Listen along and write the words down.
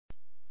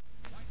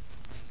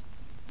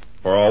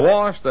For a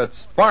wash that's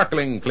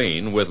sparkling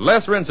clean with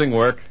less rinsing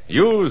work,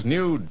 use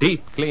new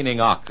deep cleaning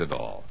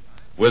Oxidol.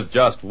 With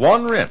just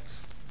one rinse,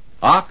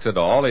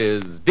 Oxidol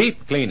is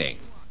deep cleaning.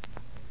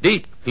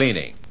 Deep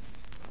cleaning.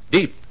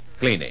 Deep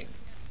cleaning.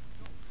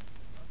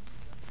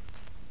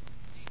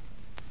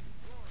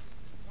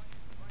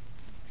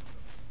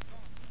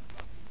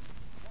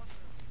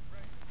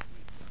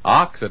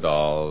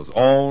 Oxidol's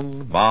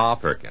own Ma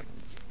Perkins.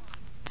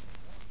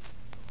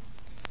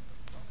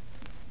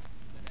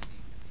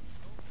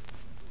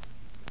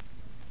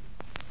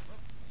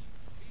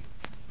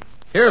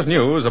 Here's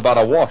news about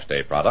a wash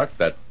day product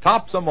that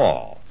tops them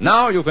all.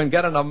 Now you can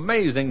get an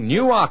amazing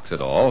new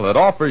Oxidol that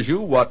offers you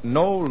what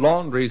no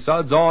laundry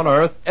suds on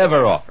earth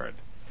ever offered.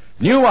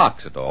 New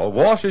Oxidol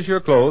washes your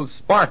clothes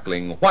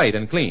sparkling white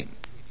and clean.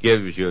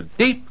 Gives you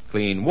deep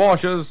clean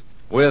washes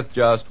with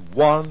just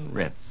one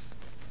rinse.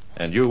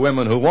 And you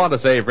women who want to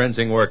save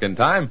rinsing work and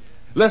time,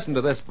 listen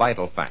to this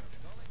vital fact.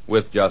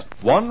 With just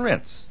one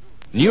rinse,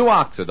 new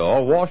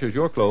Oxidol washes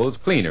your clothes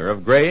cleaner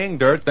of graying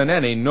dirt than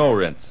any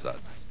no-rinse suds.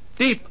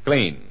 Deep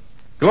clean,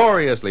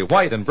 gloriously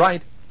white and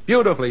bright,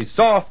 beautifully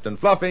soft and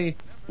fluffy,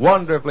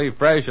 wonderfully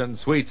fresh and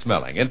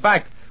sweet-smelling. In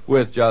fact,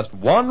 with just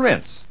one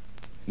rinse,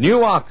 new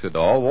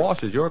Oxidol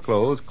washes your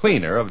clothes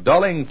cleaner of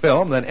dulling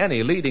film than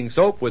any leading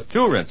soap with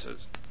two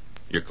rinses.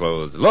 Your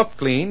clothes look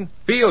clean,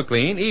 feel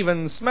clean,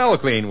 even smell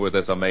clean with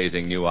this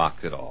amazing new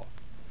Oxidol.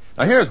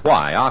 Now here's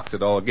why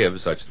Oxidol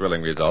gives such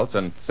thrilling results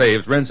and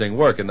saves rinsing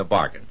work in the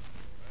bargain.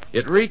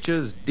 It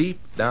reaches deep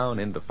down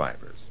into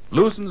fibers,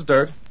 loosens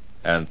dirt,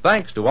 and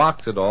thanks to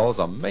Oxidol's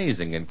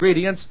amazing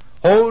ingredients,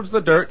 holds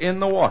the dirt in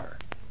the water.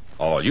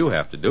 All you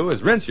have to do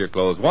is rinse your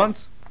clothes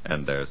once,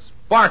 and they're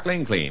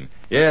sparkling clean.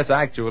 Yes,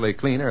 actually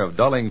cleaner of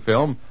dulling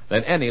film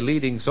than any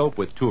leading soap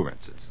with two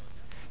rinses.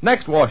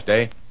 Next wash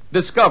day,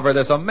 discover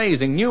this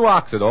amazing new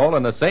Oxidol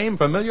in the same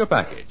familiar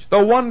package.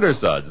 The Wonder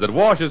Suds that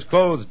washes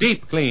clothes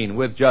deep clean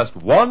with just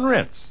one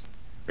rinse.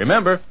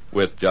 Remember,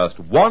 with just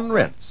one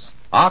rinse,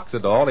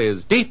 Oxidol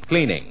is deep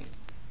cleaning.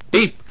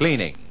 Deep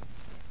cleaning.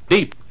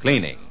 Deep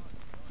cleaning.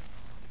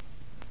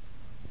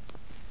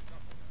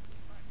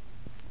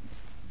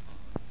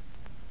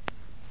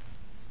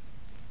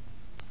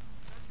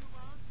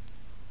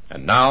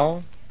 And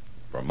now,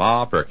 for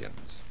Ma Perkins.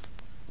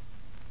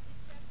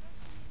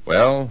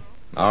 Well,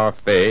 our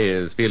Faye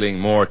is feeling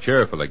more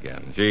cheerful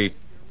again. She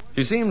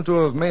seems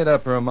to have made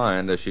up her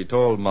mind as she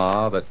told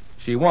Ma that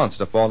she wants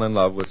to fall in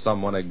love with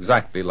someone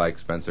exactly like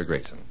Spencer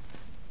Grayson.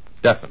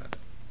 Definite,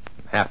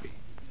 and happy,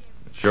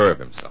 and sure of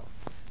himself.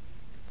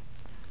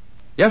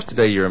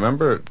 Yesterday, you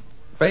remember,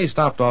 Faye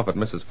stopped off at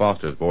Mrs.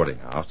 Foster's boarding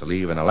house to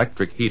leave an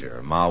electric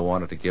heater Ma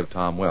wanted to give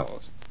Tom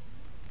Wells.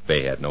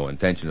 Faye had no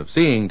intention of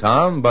seeing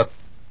Tom, but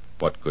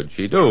what could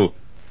she do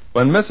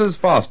when Mrs.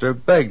 Foster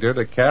begged her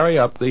to carry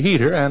up the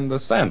heater and the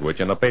sandwich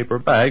in a paper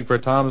bag for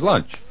Tom's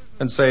lunch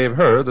and save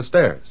her the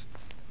stairs?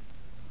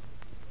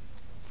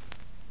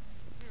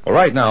 Well,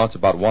 right now it's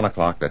about 1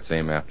 o'clock that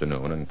same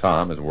afternoon, and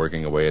Tom is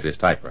working away at his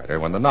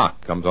typewriter when the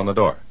knock comes on the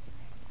door.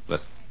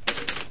 Listen.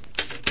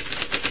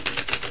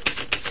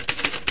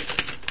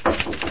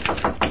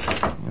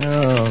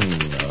 Oh,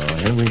 no.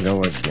 Here we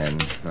go again.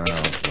 Oh,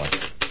 what?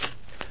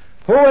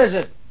 Who is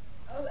it?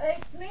 Oh,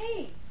 it's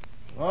me.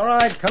 All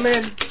right, come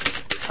in.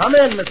 Come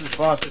in, Mrs.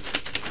 Foster.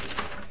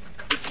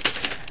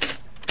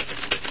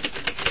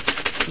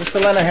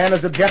 Mr. Lenehan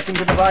is objecting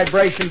to the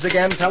vibrations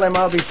again. Tell him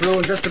I'll be through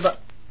in just about...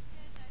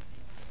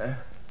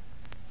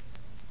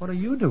 What are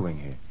you doing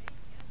here?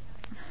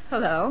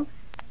 Hello.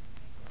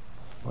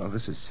 Well,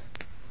 this is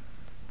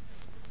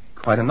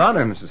quite an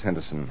honor, Mrs.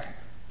 Henderson.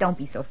 Don't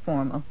be so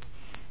formal.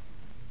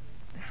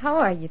 How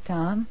are you,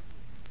 Tom?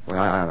 Well,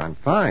 I'm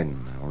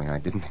fine. Only I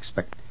didn't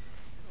expect...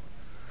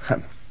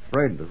 I'm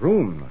afraid the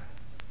room...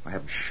 I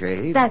haven't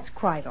shaved. That's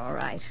quite all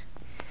right.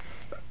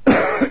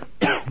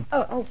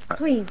 Oh,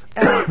 please,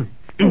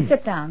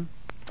 sit down.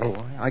 Oh,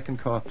 I can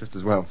cough just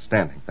as well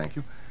standing, thank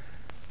you.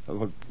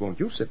 Well,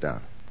 won't you sit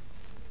down?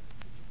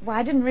 Well,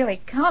 I didn't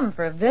really come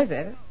for a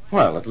visit.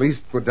 Well, at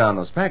least put down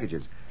those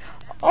packages.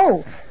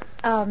 Oh,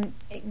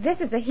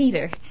 this is a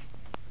heater.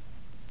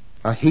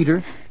 A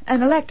heater?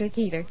 An electric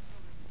heater.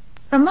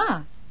 From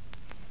Ma.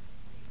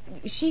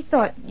 She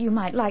thought you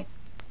might like...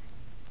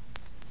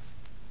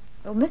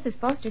 Well, Mrs.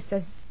 Foster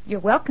says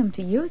you're welcome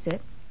to use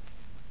it.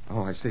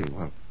 Oh, I see.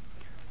 Well,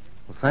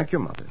 thank you,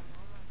 Mother.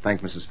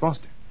 Thank Mrs.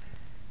 Foster.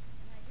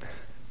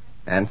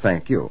 And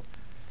thank you.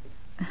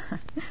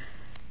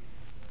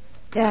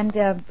 And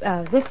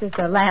this is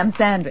a lamb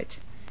sandwich.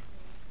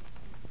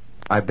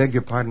 I beg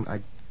your pardon.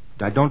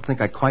 I don't think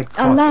I quite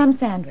caught... A lamb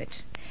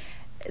sandwich.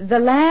 The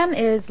lamb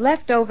is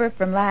left over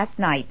from last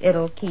night.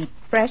 It'll keep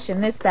fresh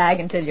in this bag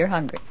until you're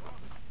hungry.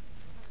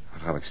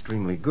 How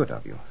extremely good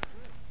of you.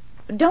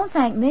 Don't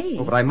thank me.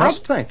 Oh, but I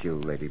must thank you,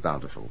 Lady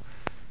Bountiful.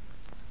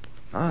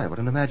 My, what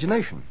an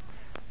imagination.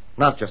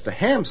 Not just a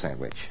ham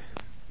sandwich.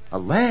 A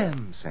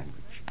lamb sandwich.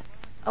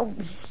 Oh,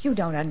 you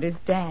don't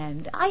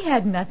understand. I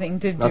had nothing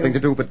to do... Nothing to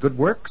do but good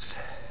works?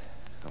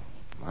 Oh,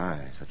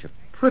 my, such a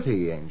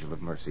pretty angel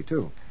of mercy,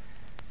 too.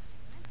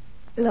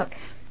 Look,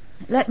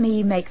 let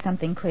me make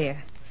something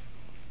clear.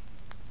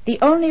 The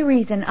only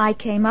reason I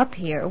came up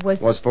here was...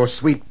 Was for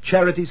sweet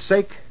charity's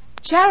sake?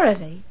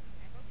 Charity?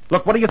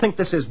 Look, what do you think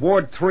this is,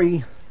 Ward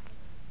 3?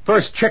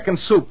 First chicken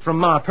soup from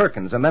Ma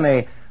Perkins, and then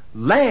a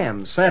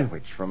lamb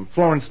sandwich from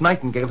Florence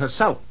Nightingale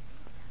herself.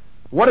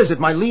 What is it,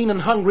 my lean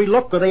and hungry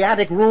look, or the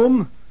attic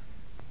room?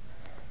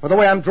 Or the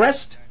way I'm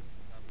dressed?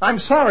 I'm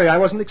sorry, I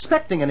wasn't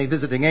expecting any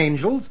visiting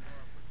angels.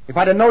 If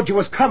I'd have known you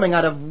was coming,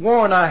 I'd have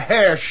worn a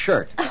hair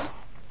shirt. Oh,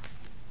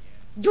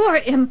 you're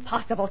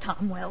impossible,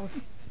 Tom Wells.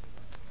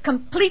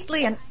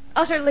 Completely and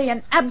utterly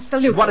and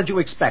absolutely. What did you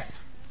expect?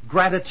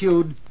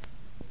 Gratitude?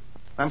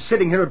 I'm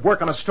sitting here at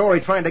work on a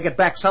story trying to get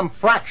back some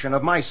fraction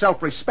of my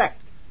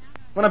self-respect.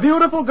 When a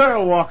beautiful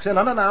girl walks in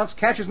unannounced,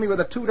 catches me with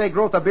a 2-day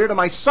growth of beard and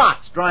my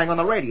socks drying on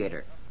the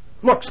radiator,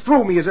 looks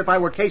through me as if I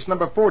were case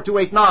number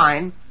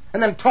 4289,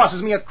 and then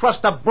tosses me a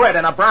crust of bread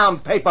in a brown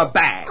paper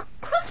bag.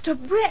 A crust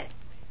of bread?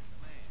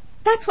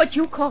 That's what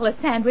you call a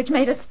sandwich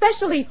made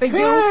especially for you.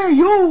 Here,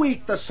 you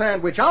eat the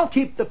sandwich. I'll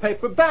keep the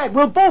paper bag.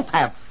 We'll both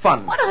have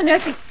fun. What on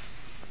earth?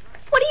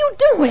 What are you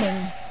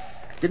doing?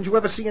 Didn't you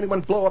ever see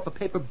anyone blow up a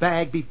paper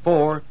bag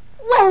before?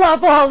 Well,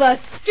 of all the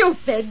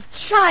stupid,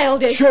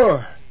 childish...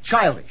 Sure,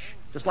 childish.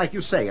 Just like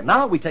you say. And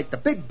now we take the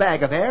big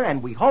bag of air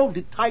and we hold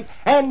it tight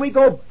and we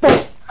go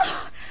boom.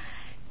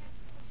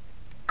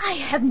 I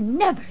have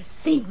never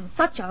seen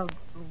such a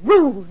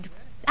rude,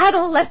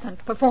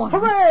 adolescent performance.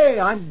 Hooray!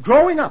 I'm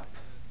growing up.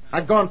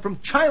 I've gone from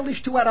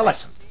childish to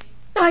adolescent.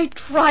 I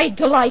tried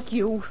to like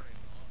you.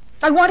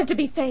 I wanted to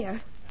be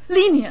fair,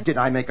 lenient. Did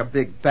I make a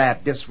big,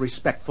 bad,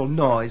 disrespectful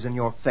noise in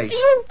your face?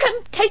 You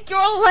can take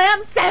your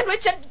lamb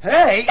sandwich and...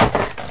 Hey!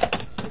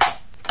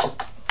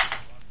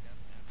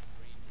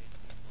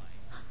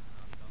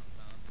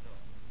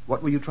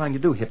 What were you trying to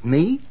do, hit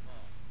me?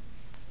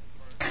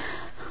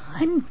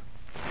 I'm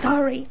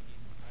sorry.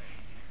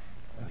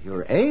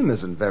 Your aim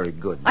isn't very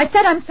good. I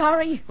said I'm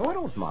sorry. Oh, I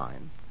don't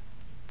mind.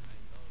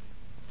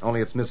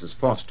 Only it's Mrs.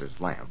 Foster's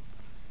lamb.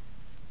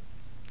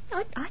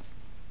 I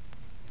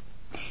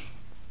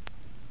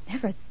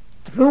never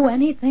threw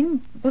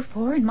anything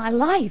before in my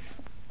life.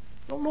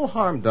 Well, no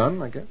harm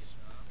done, I guess.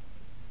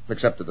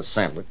 Except to the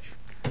sandwich.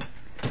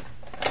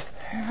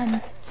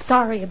 I'm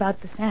sorry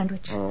about the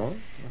sandwich. Oh,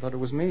 I thought it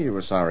was me you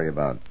were sorry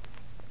about.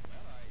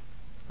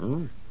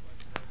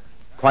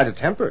 Quite a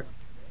temper.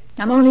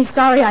 I'm only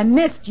sorry I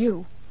missed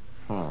you.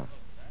 Huh.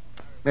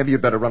 Maybe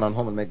you'd better run on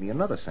home and make me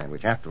another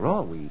sandwich. After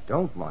all, we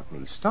don't want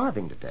me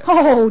starving to death.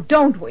 Oh,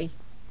 don't we?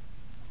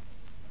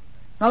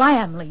 Well,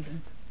 I am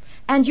leaving.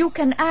 And you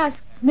can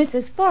ask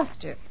Mrs.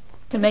 Foster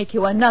to make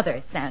you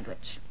another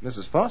sandwich.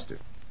 Mrs. Foster?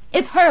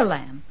 It's her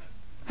lamb.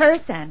 Her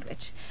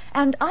sandwich.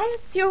 And I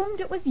assumed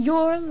it was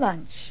your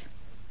lunch.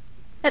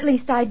 At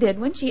least I did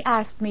when she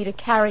asked me to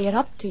carry it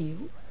up to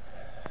you.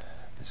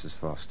 Mrs.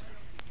 Foster.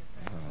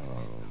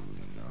 Oh,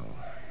 no.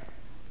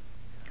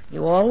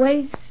 You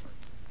always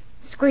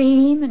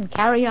scream and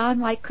carry on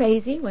like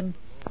crazy when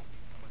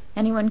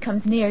anyone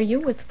comes near you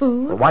with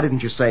food. Well, why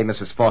didn't you say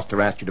Mrs.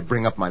 Foster asked you to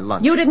bring up my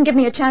lunch? You didn't give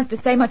me a chance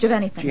to say much of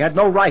anything. She had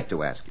no right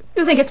to ask you.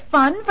 You think it's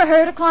fun for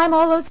her to climb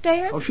all those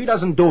stairs? Oh, she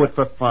doesn't do it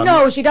for fun.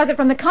 No, she does it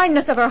from the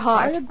kindness of her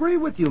heart. I agree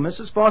with you.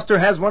 Mrs. Foster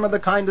has one of the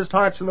kindest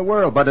hearts in the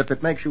world, but if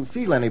it makes you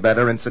feel any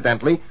better,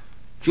 incidentally,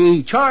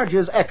 she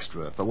charges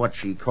extra for what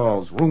she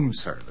calls room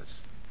service.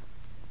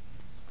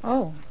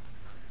 Oh.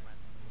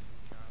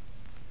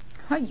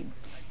 Oh,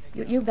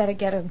 you better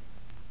get a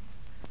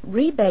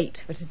rebate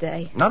for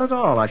today. Not at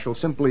all. I shall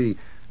simply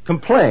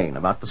complain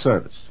about the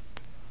service.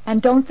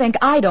 And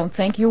I don't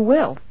think you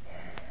will.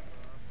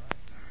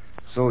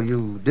 So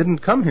you didn't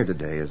come here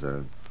today as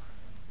a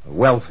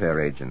welfare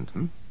agent,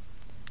 hmm?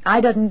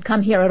 I didn't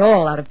come here at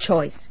all out of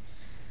choice.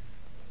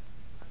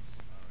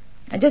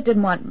 I just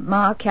didn't want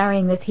Ma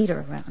carrying this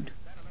heater around.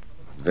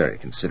 Very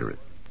considerate.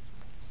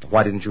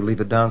 Why didn't you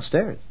leave it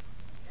downstairs?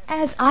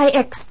 As I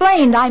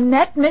explained, I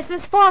met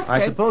Mrs. Foster.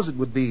 I suppose it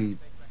would be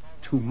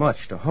too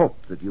much to hope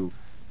that you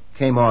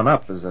came on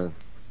up as a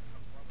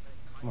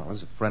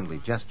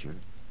friendly gesture.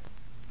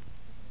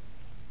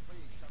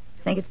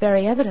 I think it's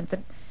very evident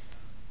that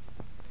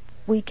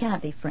we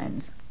can't be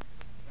friends.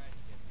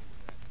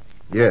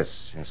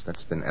 Yes,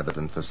 that's been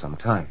evident for some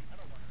time.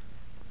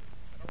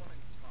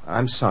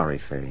 I'm sorry,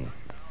 Faye.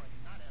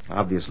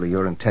 Obviously,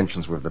 your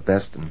intentions were the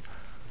best, and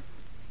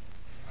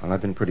well,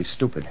 I've been pretty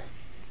stupid.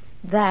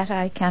 That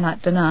I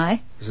cannot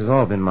deny. This has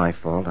all been my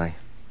fault. I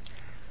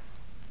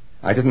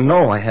didn't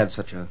know I had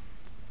such a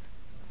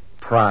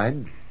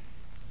pride.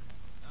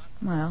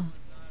 Well,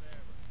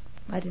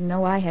 I didn't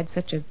know I had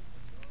such a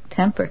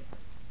temper.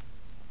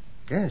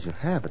 Yes, you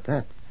have at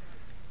that.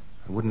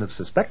 I wouldn't have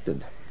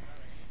suspected.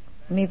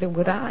 Neither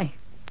would I.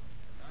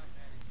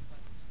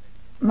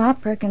 Ma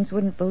Perkins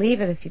wouldn't believe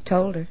it if you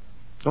told her.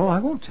 Oh, I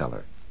won't tell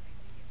her.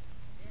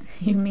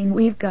 You mean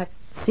we've got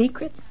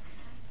secrets?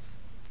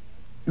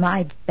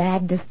 My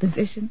bad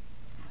disposition?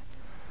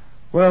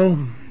 Well,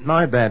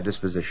 my bad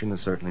disposition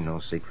is certainly no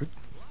secret.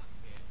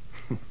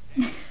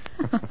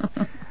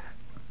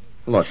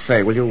 Look,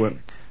 Faye, will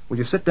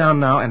you sit down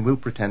now and we'll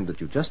pretend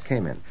that you just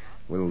came in.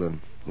 We'll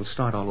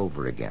start all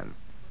over again.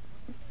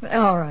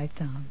 All right,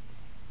 Tom.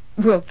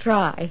 We'll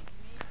try.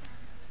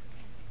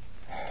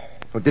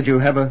 Well, did you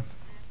have a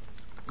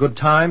good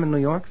time in New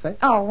York, Faye?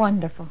 Oh,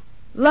 wonderful.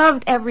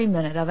 Loved every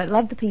minute of it.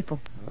 Loved the people.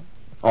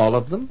 All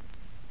of them?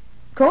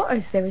 Of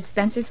course. They were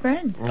Spencer's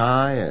friends.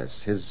 Ah,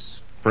 yes, his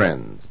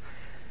friends.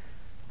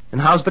 And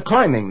how's the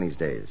climbing these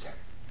days?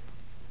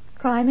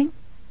 Climbing?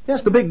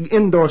 Yes, the big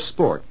indoor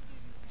sport.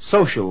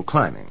 Social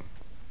climbing.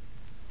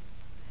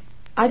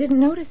 I didn't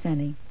notice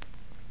any.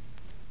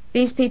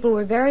 These people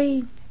were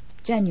very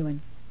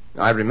genuine.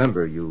 I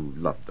remember you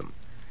loved them.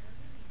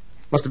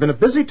 Must have been a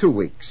busy 2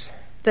 weeks.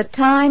 The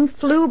time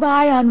flew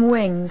by on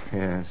wings.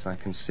 Yes, I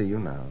can see you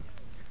now.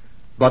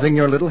 Butting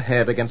your little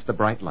head against the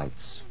bright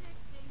lights.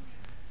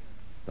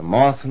 The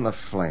moth and the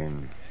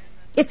flame.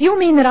 If you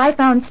mean that I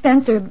found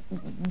Spencer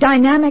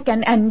dynamic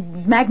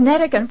and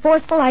magnetic and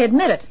forceful, I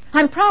admit it.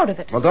 I'm proud of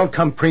it. Well, don't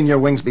come preen your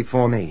wings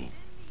before me.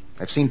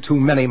 I've seen too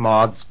many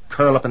moths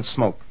curl up in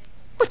smoke.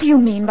 What do you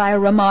mean by a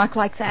remark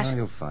like that? Well,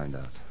 you'll find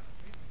out.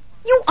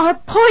 You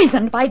are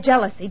poisoned by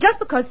jealousy just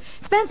because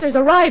Spencer's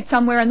arrived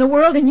somewhere in the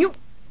world and you...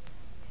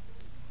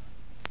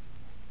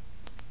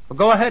 Well,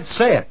 go ahead,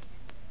 say it.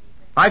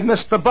 I've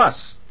missed the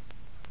bus.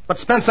 But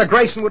Spencer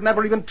Grayson would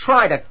never even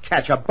try to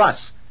catch a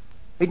bus.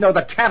 He'd know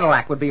the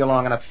Cadillac would be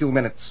along in a few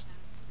minutes.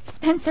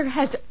 Spencer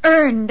has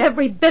earned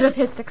every bit of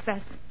his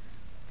success.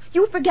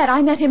 You forget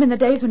I met him in the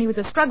days when he was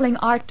a struggling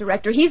art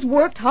director. He's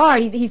worked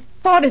hard. He's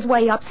fought his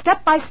way up,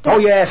 step by step. Oh,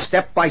 yeah,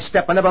 step by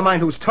step, and never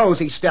mind whose toes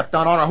he stepped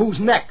on or whose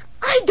neck.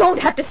 I don't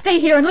have to stay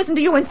here and listen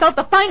to you insult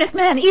the finest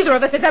man either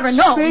of us has ever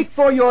known. Speak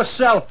for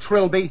yourself,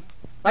 Trilby.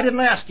 I didn't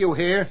ask you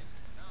here.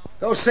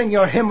 Go sing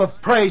your hymn of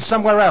praise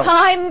somewhere else.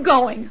 I'm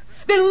going.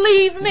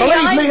 Believe me,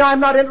 I'm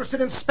not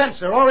interested in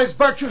Spencer or his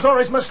virtues or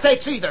his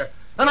mistakes either.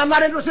 And I'm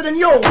not interested in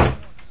you.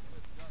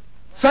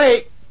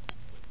 Faye.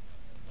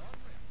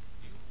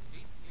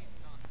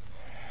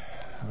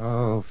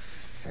 Oh,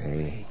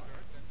 Faye.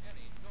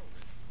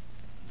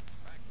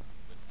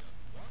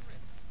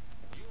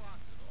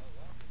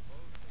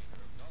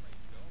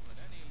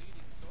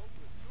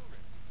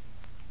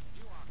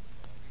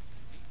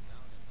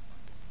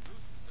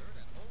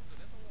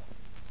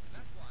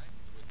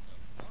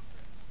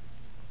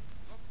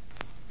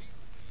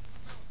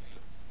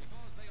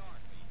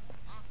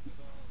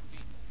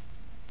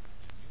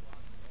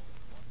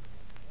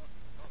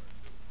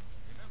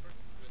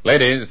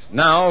 Ladies,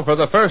 now, for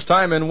the first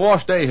time in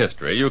wash day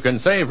history, you can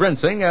save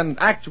rinsing and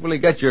actually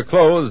get your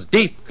clothes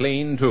deep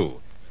clean, too.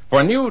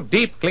 For new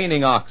deep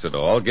cleaning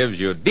Oxidol gives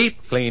you deep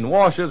clean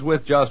washes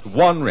with just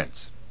one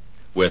rinse.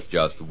 With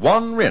just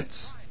one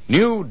rinse,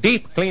 new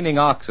deep cleaning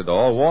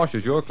Oxidol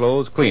washes your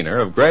clothes cleaner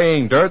of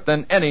graying dirt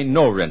than any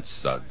no-rinse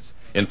suds.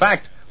 In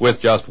fact,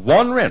 with just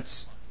one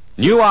rinse,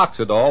 new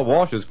Oxidol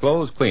washes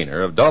clothes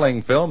cleaner of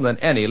dulling film than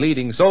any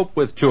leading soap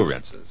with 2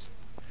 rinses.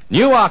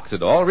 New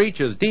Oxidol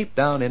reaches deep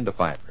down into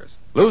fibers,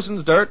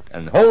 loosens dirt,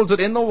 and holds it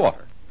in the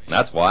water.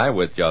 That's why,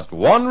 with just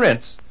one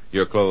rinse,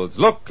 your clothes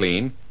look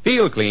clean,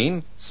 feel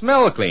clean,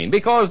 smell clean,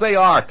 because they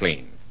are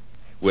clean.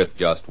 With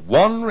just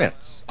one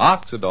rinse,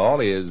 Oxidol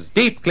is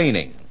deep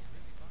cleaning,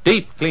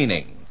 deep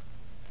cleaning,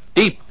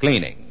 deep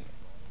cleaning.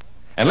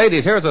 And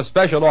ladies, here's a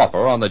special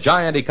offer on the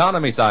Giant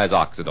Economy Size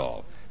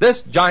Oxidol.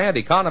 This Giant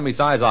Economy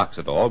Size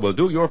Oxidol will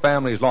do your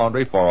family's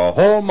laundry for a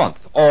whole month,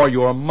 or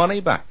your money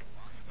back.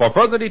 For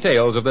further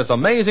details of this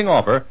amazing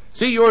offer,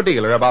 see your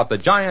dealer about the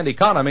Giant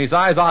Economy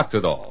Size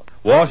Oxidol.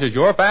 Washes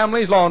your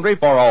family's laundry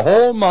for a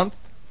whole month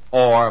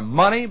or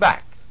money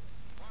back.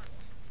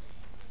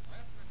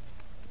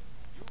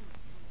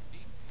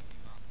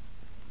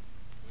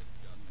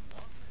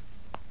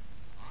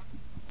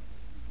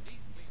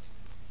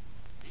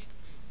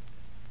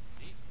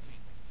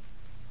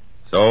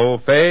 So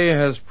Faye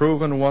has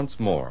proven once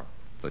more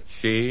that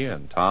she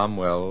and Tom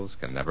Wells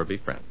can never be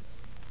friends.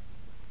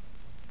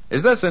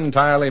 Is this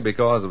entirely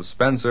because of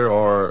Spencer,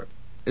 or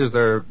is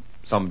there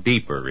some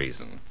deeper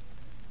reason?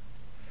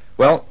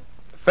 Well,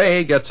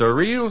 Faye gets a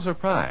real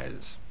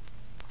surprise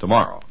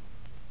tomorrow.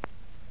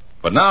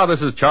 But now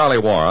this is Charlie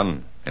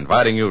Warren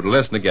inviting you to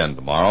listen again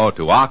tomorrow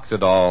to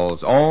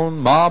Oxidol's own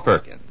Ma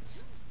Perkins.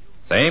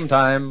 Same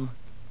time,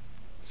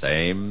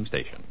 same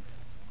station.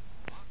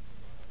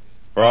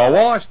 For a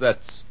wash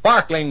that's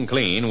sparkling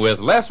clean with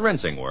less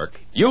rinsing work,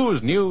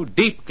 use new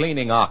deep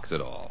cleaning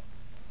Oxidol.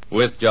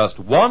 With just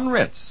one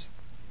rinse,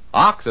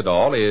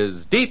 Oxidol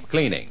is deep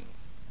cleaning,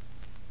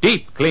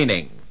 deep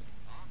cleaning,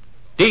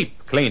 deep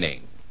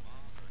cleaning.